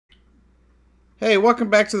Hey, welcome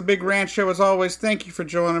back to the Big Ranch Show. As always, thank you for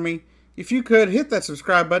joining me. If you could, hit that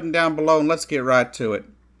subscribe button down below and let's get right to it.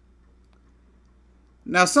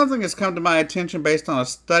 Now, something has come to my attention based on a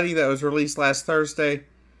study that was released last Thursday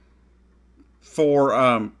for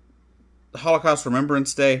Holocaust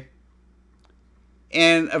Remembrance Day.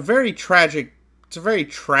 And it's a very tragic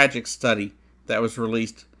study that was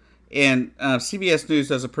released. And CBS News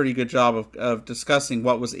does a pretty good job of discussing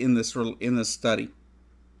what was in this study.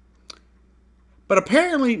 But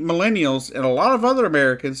apparently millennials and a lot of other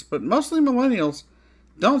Americans, but mostly millennials,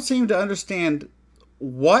 don't seem to understand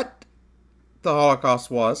what the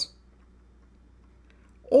Holocaust was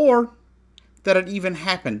or that it even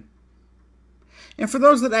happened. And for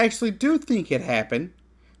those that actually do think it happened,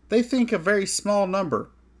 they think a very small number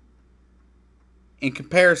in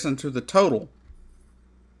comparison to the total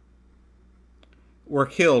were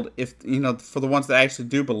killed, if for the ones that actually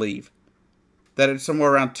do believe that it's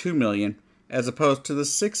somewhere around 2 million as opposed to the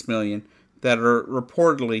 6 million that are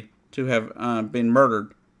reportedly to have been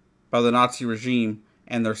murdered by the Nazi regime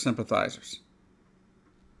and their sympathizers.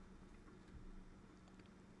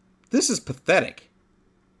 This is pathetic.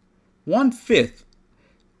 1/5,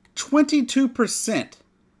 22%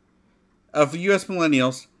 of U.S.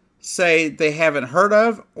 millennials say they haven't heard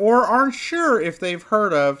of or aren't sure if they've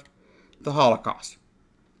heard of the Holocaust.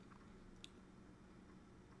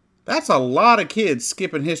 That's a lot of kids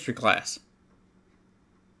skipping history class.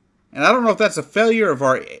 And I don't know if that's a failure of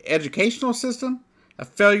our educational system, a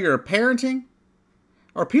failure of parenting,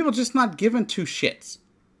 or people just not giving two shits.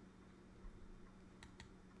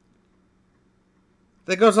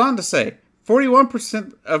 That goes on to say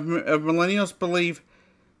 41% of millennials believe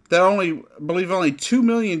only 2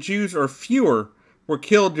 million Jews or fewer were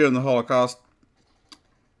killed during the Holocaust,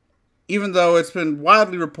 even though it's been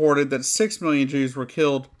widely reported that 6 million Jews were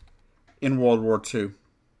killed in World War II.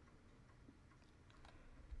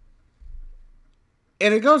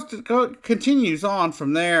 And it continues on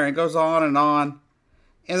from there and goes on and on.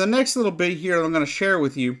 And the next little bit here that I'm going to share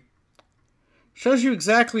with you shows you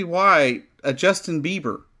exactly why a Justin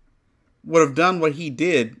Bieber would have done what he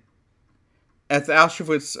did at the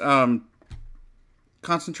Auschwitz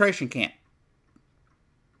concentration camp,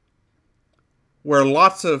 where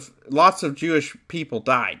lots of Jewish people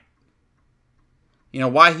died.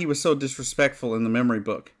 Why he was so disrespectful in the memory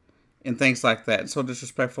book and things like that, and so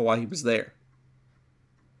disrespectful while he was there.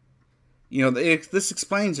 This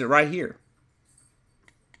explains it right here.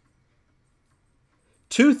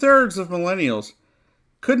 2/3 of millennials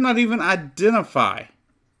could not even identify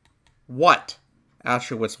what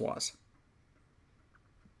Auschwitz was.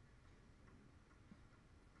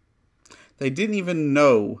 They didn't even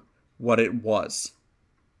know what it was.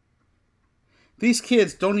 These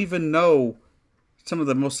kids don't even know some of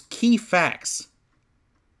the most key facts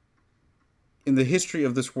in the history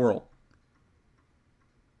of this world.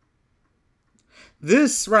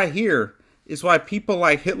 This right here is why people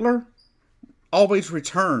like Hitler always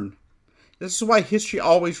return. This is why history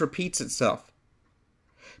always repeats itself.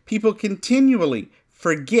 People continually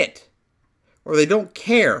forget, or they don't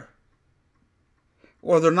care,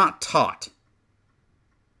 or they're not taught.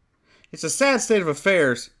 It's a sad state of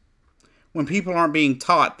affairs when people aren't being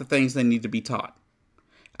taught the things they need to be taught.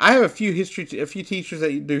 I have a few teachers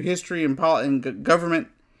that do history and government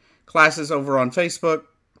classes over on Facebook,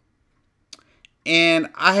 and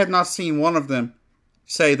I have not seen one of them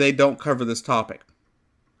say they don't cover this topic.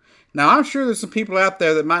 Now, I'm sure there's some people out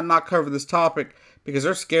there that might not cover this topic because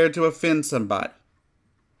they're scared to offend somebody.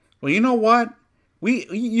 Well, you know what?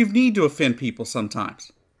 You need to offend people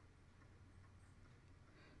sometimes.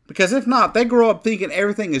 Because if not, they grow up thinking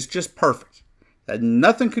everything is just perfect. That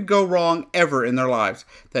nothing could go wrong ever in their lives.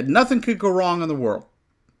 That nothing could go wrong in the world.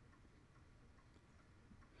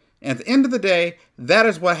 And at the end of the day, that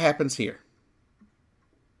is what happens here.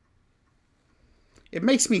 It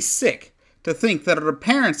makes me sick to think that there are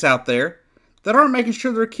parents out there that aren't making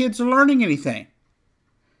sure their kids are learning anything.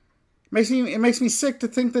 It makes me sick to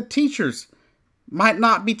think that teachers might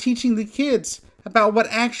not be teaching the kids about what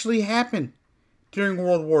actually happened during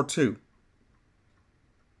World War II.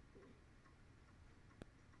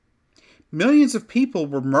 Millions of people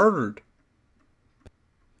were murdered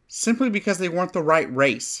simply because they weren't the right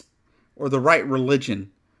race or the right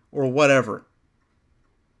religion or whatever.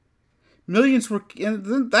 Millions were,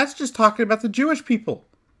 and that's just talking about the Jewish people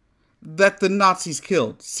that the Nazis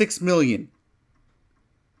killed. 6 million.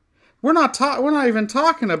 We're not even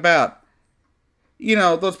talking about,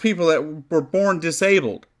 those people that were born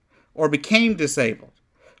disabled or became disabled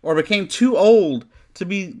or became too old to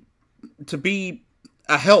be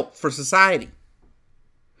a help for society.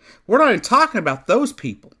 We're not even talking about those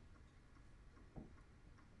people.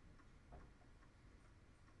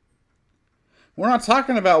 We're not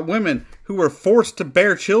talking about women who were forced to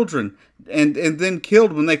bear children and then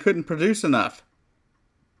killed when they couldn't produce enough.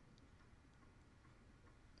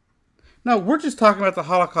 No, we're just talking about the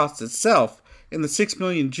Holocaust itself and the 6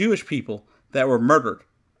 million Jewish people that were murdered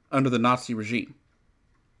under the Nazi regime.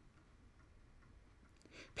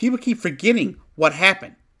 People keep forgetting what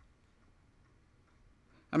happened.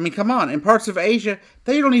 I mean, come on. In parts of Asia,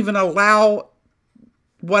 they don't even allow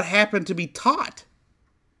what happened to be taught.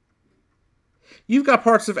 You've got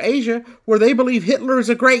parts of Asia where they believe Hitler is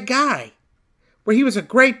a great guy, where he was a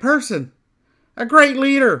great person, a great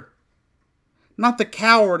leader, not the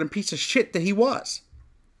coward and piece of shit that he was.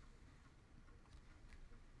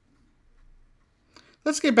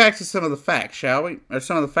 Let's get back to some of the facts, shall we? Or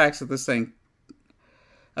some of the facts of this thing.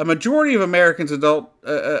 A majority of Americans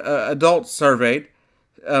adults surveyed,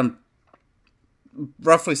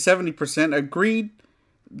 roughly 70%, agreed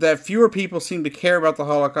that fewer people seem to care about the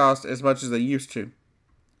Holocaust as much as they used to.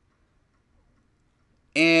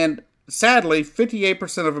 And sadly,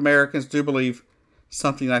 58% of Americans do believe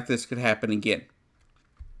something like this could happen again.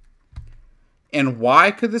 And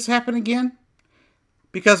why could this happen again?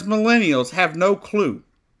 Because millennials have no clue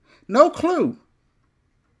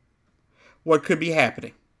what could be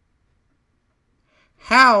happening.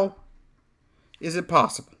 How is it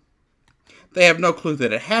possible? They have no clue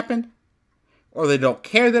that it happened, or they don't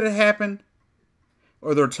care that it happened,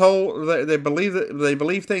 or they're told they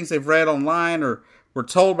believe things they've read online or were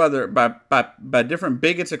told by different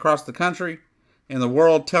bigots across the country and the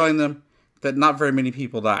world, telling them that not very many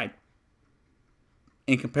people died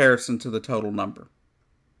in comparison to the total number.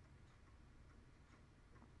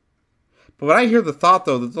 But when I hear the thought,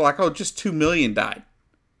 though, that they're like, oh, just 2 million died.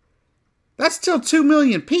 That's still 2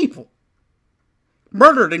 million people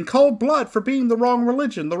murdered in cold blood for being the wrong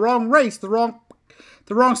religion, the wrong race, the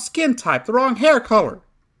wrong skin type, the wrong hair color.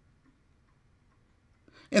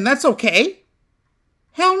 And that's okay?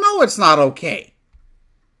 Hell no, it's not okay.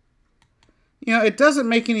 You know, it doesn't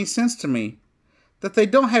make any sense to me that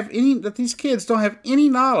these kids don't have any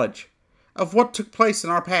knowledge of what took place in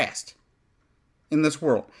our past in this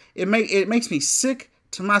world. It makes me sick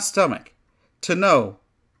to my stomach to know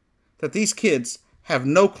that these kids have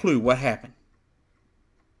no clue what happened.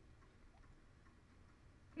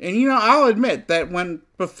 And you know, I'll admit that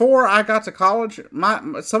before I got to college,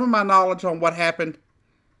 some of my knowledge on what happened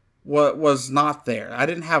was not there. I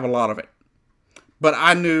didn't have a lot of it. But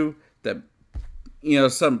I knew that, you know,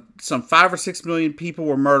 some 5 or 6 million people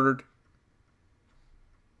were murdered.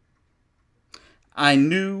 I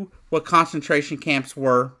knew what concentration camps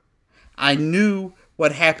were. I knew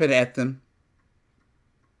what happened at them.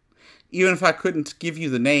 Even if I couldn't give you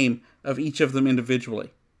the name of each of them individually,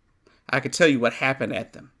 I could tell you what happened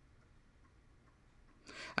at them.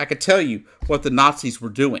 I could tell you what the Nazis were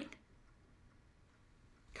doing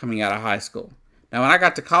coming out of high school. Now, when I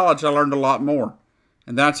got to college, I learned a lot more.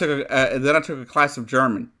 And then I took a class of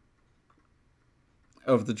German,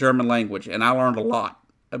 of the German language, and I learned a lot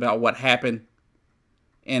about what happened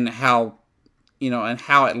and how it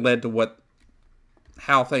led to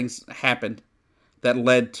how things happened that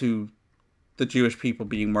led to the Jewish people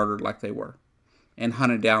being murdered like they were and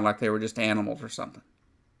hunted down like they were just animals or something.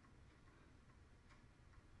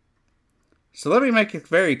 So let me make it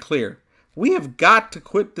very clear. We have got to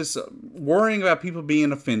quit this worrying about people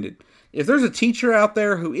being offended. If there's a teacher out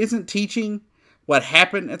there who isn't teaching what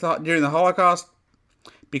happened during the Holocaust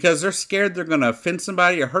because they're scared they're going to offend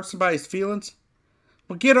somebody or hurt somebody's feelings,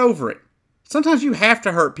 well, get over it. Sometimes you have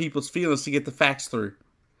to hurt people's feelings to get the facts through.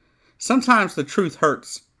 Sometimes the truth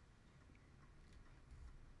hurts.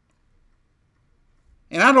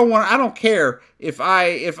 And I don't care if I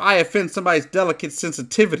offend somebody's delicate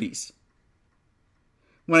sensitivities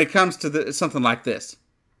when it comes to something like this.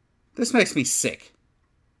 This makes me sick.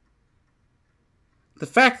 The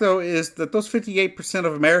fact, though, is that those 58%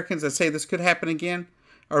 of Americans that say this could happen again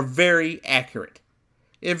are very accurate.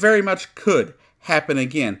 It very much could happen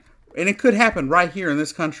again. And it could happen right here in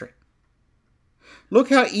this country. Look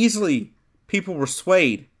how easily people were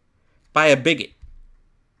swayed by a bigot.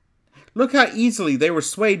 Look how easily they were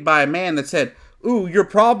swayed by a man that said, ooh, your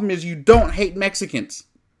problem is you don't hate Mexicans.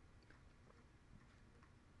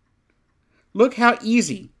 Look how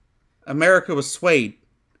easy America was swayed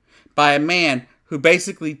by a man who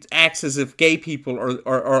basically acts as if gay people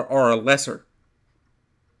are lesser.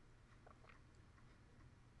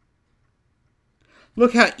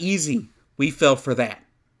 Look how easy we fell for that.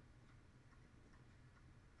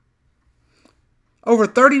 Over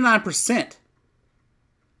 39%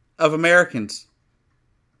 of Americans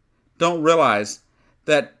don't realize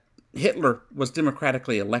that Hitler was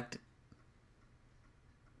democratically elected.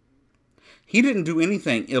 He didn't do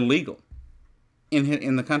anything illegal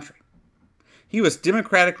in the country. He was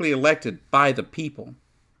democratically elected by the people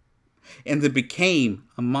and then became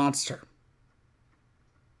a monster.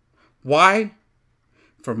 Why?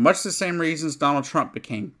 For much the same reasons Donald Trump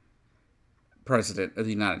became president of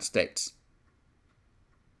the United States.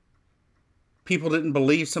 People didn't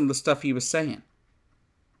believe some of the stuff he was saying.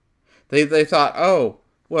 They thought, oh,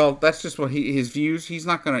 well, that's just what his views. He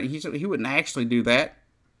wouldn't actually do that.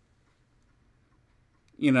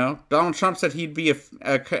 You know, Donald Trump said he'd be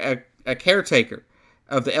a caretaker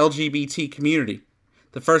of the LGBT community.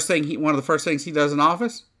 One of the first things he does in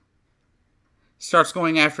office, starts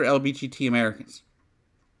going after LGBT Americans.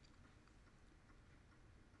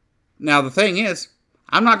 Now, the thing is,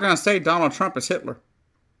 I'm not going to say Donald Trump is Hitler,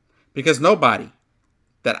 because nobody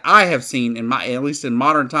that I have seen, at least in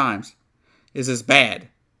modern times, is as bad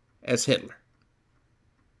as Hitler.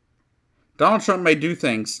 Donald Trump may do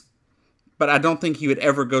things, but I don't think he would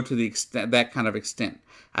ever go to that kind of extent.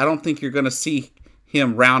 I don't think you're going to see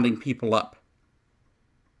him rounding people up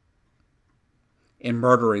and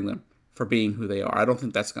murdering them for being who they are. I don't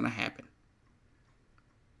think that's going to happen.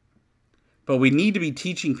 But we need to be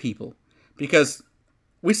teaching people, because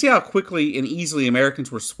we see how quickly and easily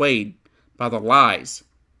Americans were swayed by the lies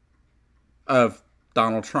of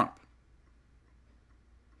Donald Trump.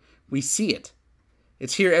 We see it.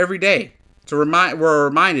 It's here every day. We're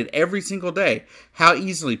reminded every single day how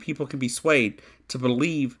easily people can be swayed to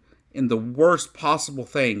believe in the worst possible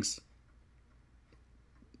things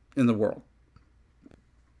in the world.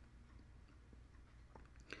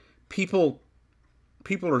 People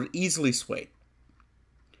are easily swayed.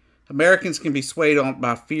 Americans can be swayed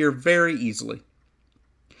by fear very easily.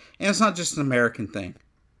 And it's not just an American thing.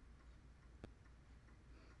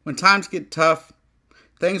 When times get tough,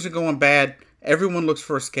 things are going bad, everyone looks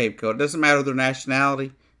for a scapegoat. It doesn't matter their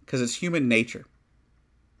nationality, because it's human nature.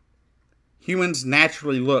 Humans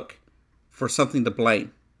naturally look for something to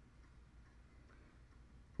blame.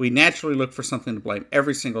 We naturally look for something to blame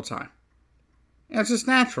every single time. And it's just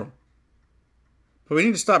natural. But we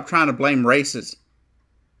need to stop trying to blame races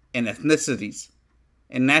and ethnicities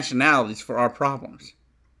and nationalities for our problems.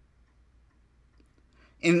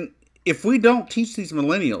 And if we don't teach these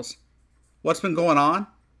millennials what's been going on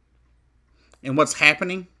and what's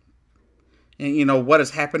happening, and what has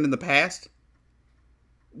happened in the past,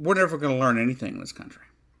 we're never going to learn anything in this country.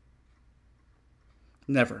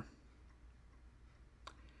 Never.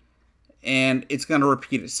 And it's going to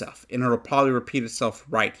repeat itself. And it'll probably repeat itself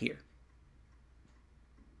right here.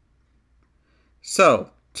 So,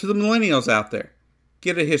 to the millennials out there,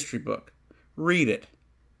 get a history book. Read it.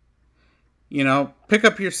 Pick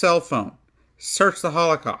up your cell phone. Search the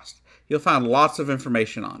Holocaust. You'll find lots of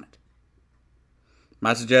information on it.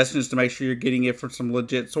 My suggestion is to make sure you're getting it from some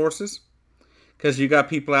legit sources, because you got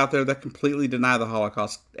people out there that completely deny the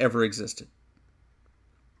Holocaust ever existed.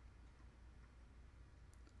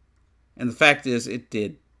 And the fact is, it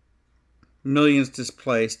did. Millions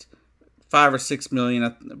displaced, 5 or 6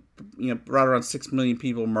 million, right around 6 million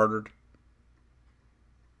people murdered.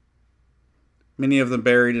 Many of them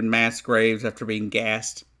buried in mass graves after being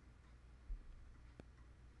gassed.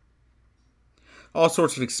 All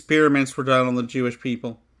sorts of experiments were done on the Jewish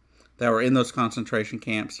people that were in those concentration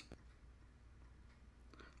camps.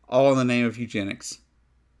 All in the name of eugenics.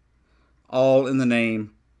 All in the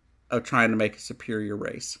name of trying to make a superior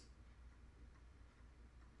race.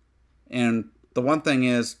 And the one thing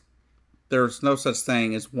is, there's no such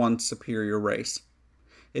thing as one superior race.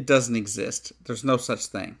 It doesn't exist. There's no such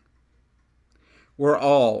thing. We're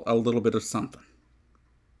all a little bit of something.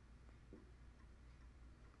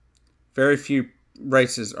 Very few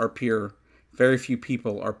races are pure. Very few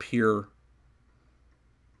people are pure.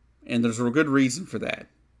 And there's a good reason for that.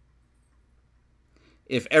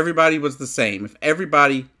 If everybody was the same, if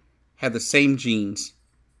everybody had the same genes,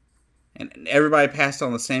 and everybody passed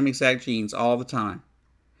on the same exact genes all the time,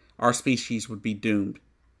 our species would be doomed.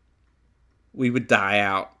 We would die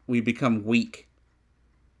out. We'd become weak.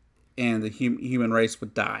 And the human race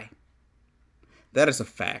would die. That is a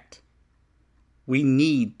fact. We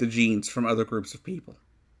need the genes from other groups of people.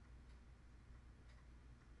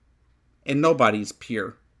 And nobody's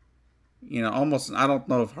pure. Almost, I don't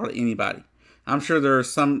know of hardly anybody. I'm sure there are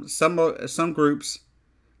some groups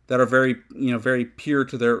that are very pure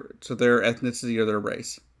to their ethnicity or their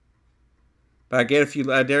race. But I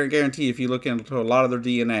guarantee if you look into a lot of their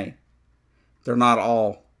DNA, they're not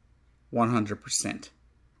all 100%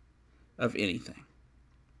 of anything.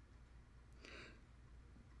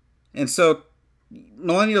 And so,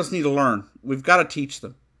 millennials need to learn. We've got to teach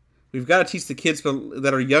them. We've got to teach the kids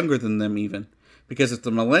that are younger than them even. Because if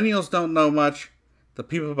the millennials don't know much, the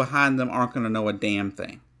people behind them aren't going to know a damn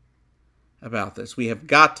thing about this. We have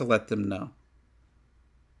got to let them know.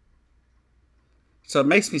 So it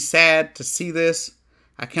makes me sad to see this.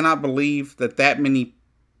 I cannot believe that many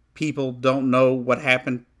people don't know what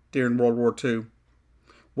happened during World War II,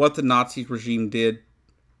 what the Nazi regime did.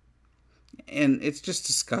 And it's just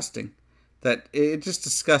disgusting. That it just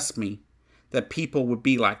disgusts me that people would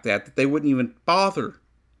be like that they wouldn't even bother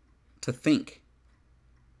to think,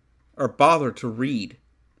 or bother to read,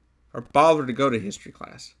 or bother to go to history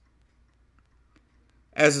class.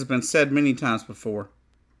 As has been said many times before,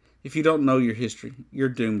 if you don't know your history, you're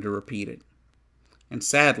doomed to repeat it. And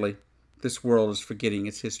sadly, this world is forgetting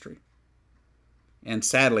its history. And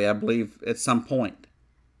sadly, I believe at some point,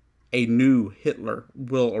 a new Hitler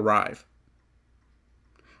will arrive.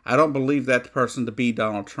 I don't believe that person to be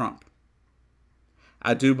Donald Trump.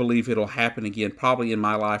 I do believe it'll happen again, probably in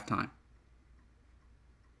my lifetime.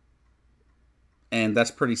 And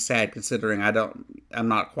that's pretty sad considering I'm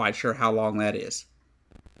not quite sure how long that is.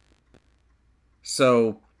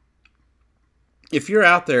 So, if you're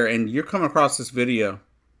out there and you're coming across this video,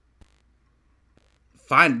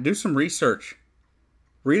 do some research.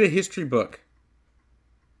 Read a history book.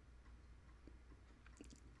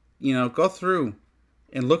 Go through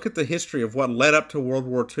and look at the history of what led up to World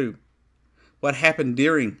War II. What happened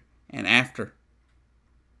during and after.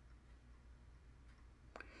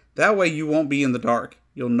 That way you won't be in the dark.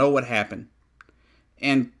 You'll know what happened.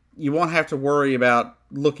 And you won't have to worry about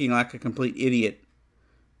looking like a complete idiot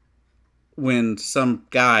when some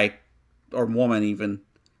guy or woman even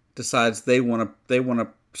decides they want to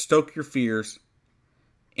stoke your fears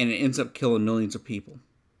and it ends up killing millions of people.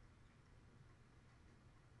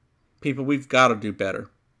 People, we've got to do better.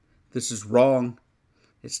 This is wrong.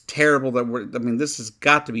 It's terrible that this has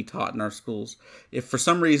got to be taught in our schools. If for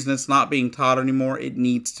some reason it's not being taught anymore, it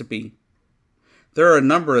needs to be. There are a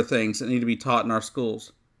number of things that need to be taught in our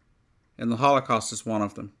schools, and the Holocaust is one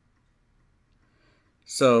of them.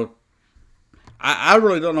 So, I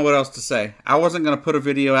really don't know what else to say. I wasn't going to put a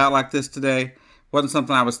video out like this today. Wasn't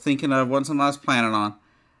something I was thinking of, wasn't something I was planning on.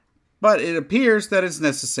 But it appears that it's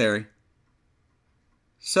necessary.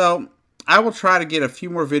 So, I will try to get a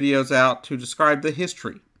few more videos out to describe the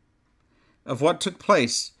history of what took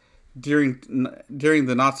place during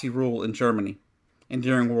the Nazi rule in Germany and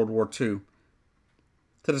during World War II,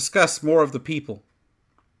 to discuss more of the people.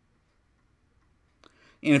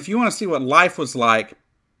 And if you want to see what life was like,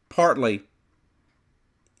 partly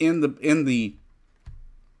in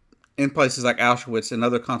places like Auschwitz and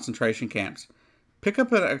other concentration camps, pick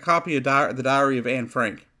up a copy of the Diary of Anne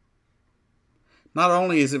Frank. Not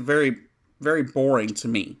only is it very, very boring to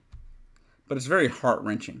me, but it's very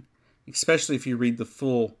heart-wrenching, especially if you read the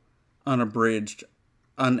full, unabridged,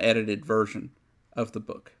 unedited version of the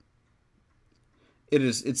book.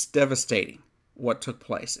 It's devastating what took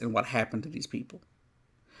place and what happened to these people.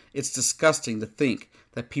 It's disgusting to think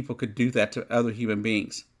that people could do that to other human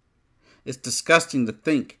beings. It's disgusting to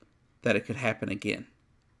think that it could happen again.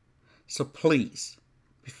 So please,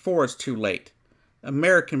 before it's too late,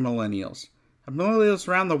 American millennials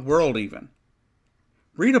around the world even,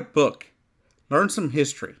 read a book, learn some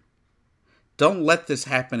history. Don't let this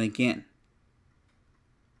happen again.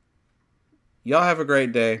 Y'all have a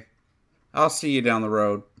great day. I'll see you down the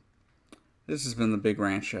road. This has been The Big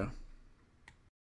Rant Show.